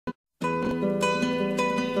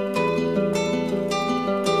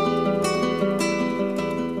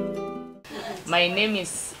My name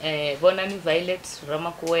is Bonani Violet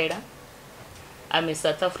Ramakuwera. I'm a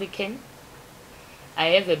South African. I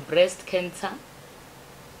have a breast cancer.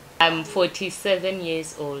 I'm 47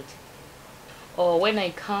 years old. When I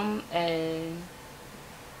come,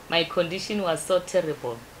 my condition was so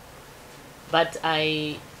terrible. But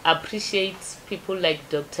I appreciate people like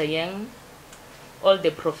Dr. Young, all the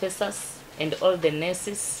professors and all the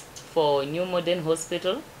nurses for New Modern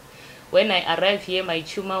Hospital. When I arrived here, my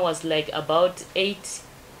tumor was like about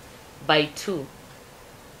 8/2,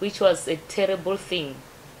 which was a terrible thing.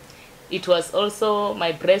 It was also,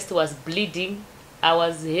 my breast was bleeding. I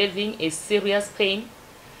was having a serious pain.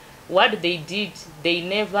 What they did, they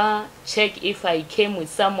never checked if I came with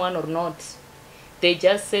someone or not. They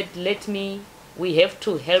just said, we have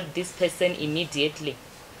to help this person immediately.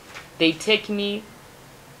 They take me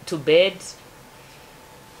to bed.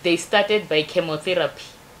 They started by chemotherapy.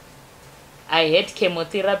 I had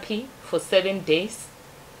chemotherapy for 7 days.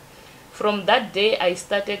 From that day, I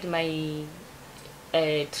started my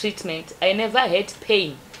treatment. I never had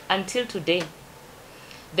pain until today.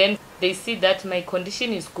 Then they see that my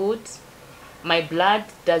condition is good. My blood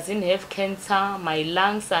doesn't have cancer. My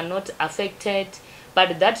lungs are not affected.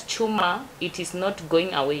 But that tumor, it is not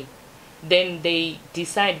going away. Then they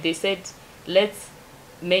said, let's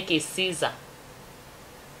make a scissor.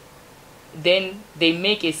 Then they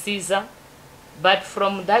make a scissor. But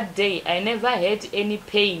from that day, I never had any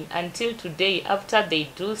pain until today. After they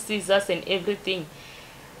do scissors and everything,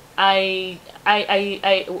 I'm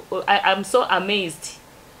so amazed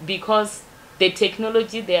because the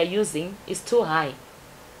technology they are using is too high.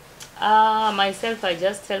 Myself, I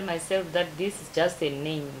just tell myself that this is just a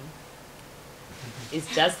name. It's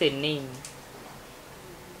just a name.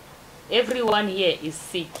 Everyone here is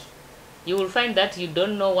sick. You will find that you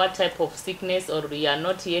don't know what type of sickness or you are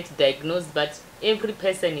not yet diagnosed, but every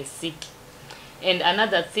person is sick. And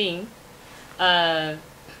another thing, all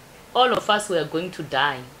of us were going to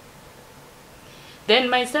die.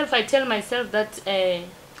 Then myself, I tell myself that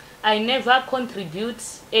I never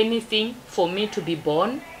contribute anything for me to be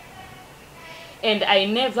born. And I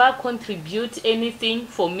never contribute anything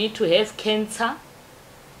for me to have cancer.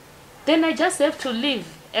 Then I just have to live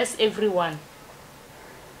as everyone.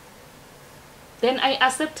 Then I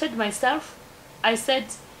accepted myself. I said,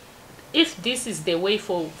 if this is the way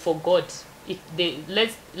for God,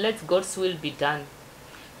 let God's will be done.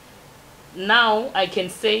 Now I can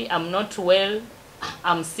say I'm not well,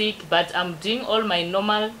 I'm sick, but I'm doing all my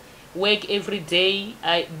normal work every day.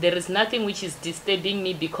 There is nothing which is disturbing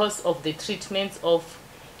me because of the treatments of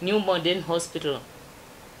New Modern Hospital.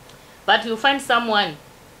 But you find someone,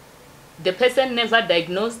 the person never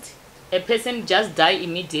diagnosed, a person just die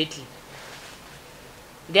immediately.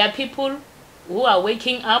 There are people who are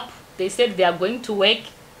waking up, they said they are going to work,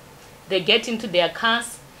 they get into their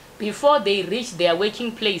cars, before they reach their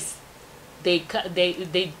working place, they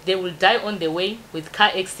will die on the way with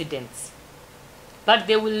car accidents. But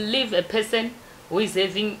they will leave a person who is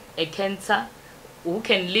having a cancer, who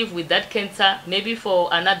can live with that cancer maybe for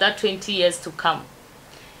another 20 years to come.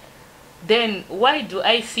 Then why do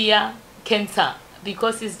I fear cancer?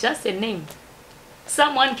 Because it's just a name.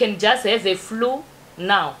 Someone can just have a flu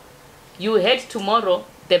now. You heard tomorrow,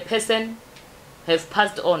 the person have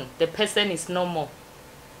passed on. The person is no more.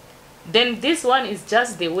 Then this one is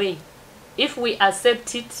just the way. If we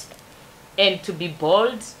accept it and to be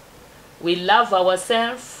bold, we love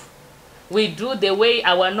ourselves, we do the way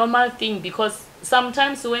our normal thing, because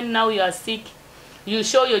sometimes when now you are sick, you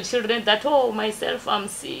show your children that, oh, myself, I'm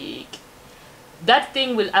sick. That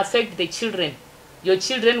thing will affect the children. Your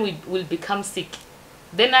children will become sick.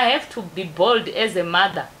 Then I have to be bold as a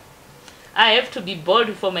mother. I have to be bold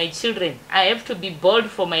for my children. I have to be bold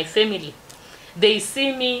for my family. They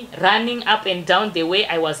see me running up and down the way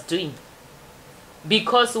I was doing.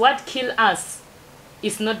 Because what kills us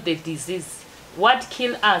is not the disease. What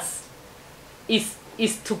kills us is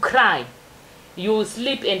to cry. You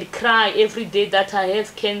sleep and cry every day that I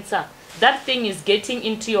have cancer. That thing is getting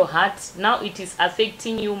into your heart. Now it is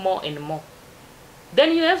affecting you more and more.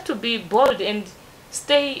 Then you have to be bold and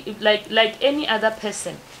stay like any other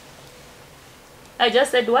person. I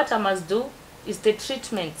just said what I must do is the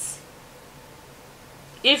treatments.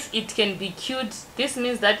 If it can be cured, this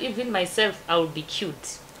means that even myself, I will be cured.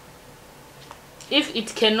 If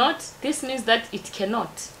it cannot, this means that it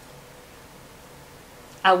cannot.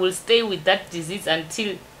 I will stay with that disease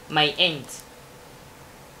until my end.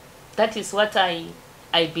 That is what I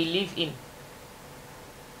believe in.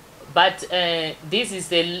 But this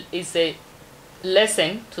is a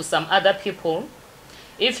lesson to some other people.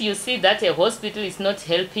 If you see that a hospital is not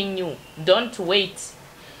helping you, don't wait.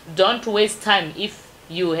 Don't waste time if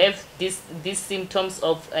you have these symptoms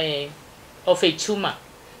of a tumor.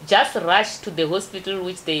 Just rush to the hospital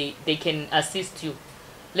which they can assist you.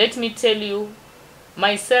 Let me tell you,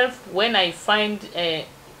 myself, when I find a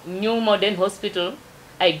new modern hospital,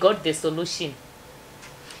 I got the solution.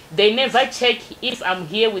 They never check if I'm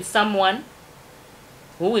here with someone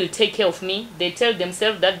who will take care of me. They tell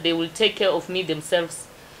themselves that they will take care of me themselves.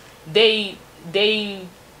 They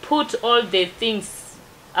put all the things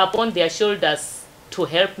upon their shoulders to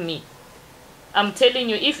help me. I'm telling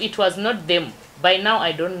you, if it was not them, by now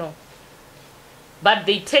I don't know. But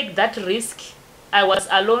they take that risk. I was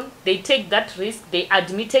alone. They take that risk. They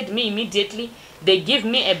admitted me immediately. They give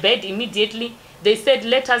me a bed immediately. They said,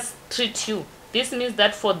 let us treat you. This means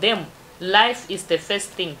that for them, life is the first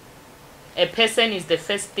thing. A person is the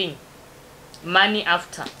first thing. Money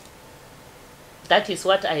after. That is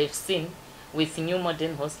what I have seen with New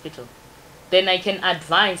Modern Hospital. Then I can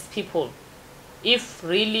advise people, if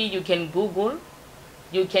really you can Google,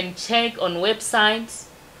 you can check on websites,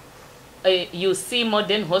 you see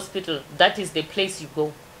Modern Hospital, that is the place you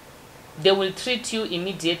go. They will treat you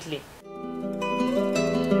immediately.